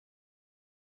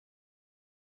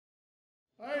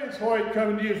Hi, it's Hoyt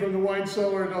coming to you from the wine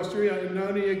cellar at Osteria and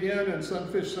Noni again and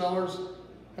Sunfish Cellars.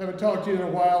 Haven't talked to you in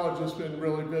a while, I've just been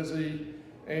really busy,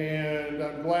 and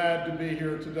I'm glad to be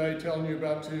here today telling you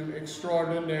about two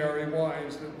extraordinary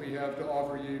wines that we have to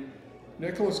offer you.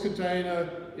 Nicolas Catena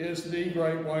is the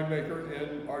great winemaker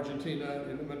in Argentina,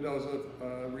 in the Mendoza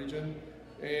region,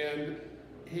 and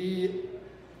he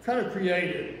kind of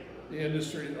created the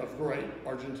industry of great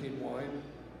Argentine wine.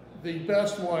 The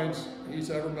best wines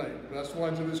he's ever made, the best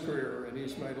wines of his career, and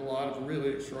he's made a lot of really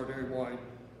extraordinary wine,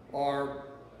 are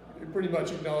pretty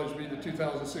much acknowledged to be the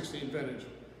 2016 vintage.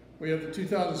 We have the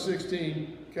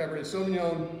 2016 Cabernet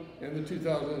Sauvignon and the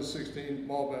 2016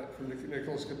 Malbec from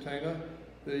Nicolas Catena.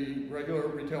 The regular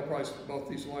retail price for both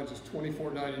these wines is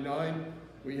 $24.99.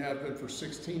 We have them for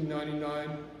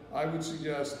 $16.99. I would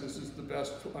suggest this is the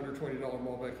best under $20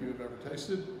 Malbec you have ever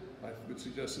tasted. I would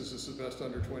suggest this is the best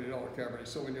under $20 Cabernet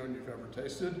Sauvignon you've ever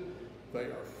tasted. They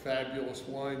are fabulous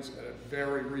wines at a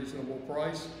very reasonable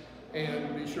price.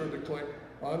 And be sure to click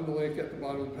on the link at the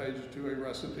bottom of the page to a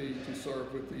recipe to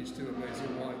serve with these two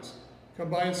amazing wines. Come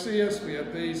by and see us. We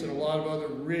have these and a lot of other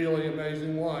really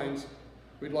amazing wines.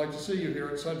 We'd like to see you here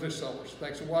at Sunfish Cellars.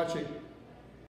 Thanks for watching.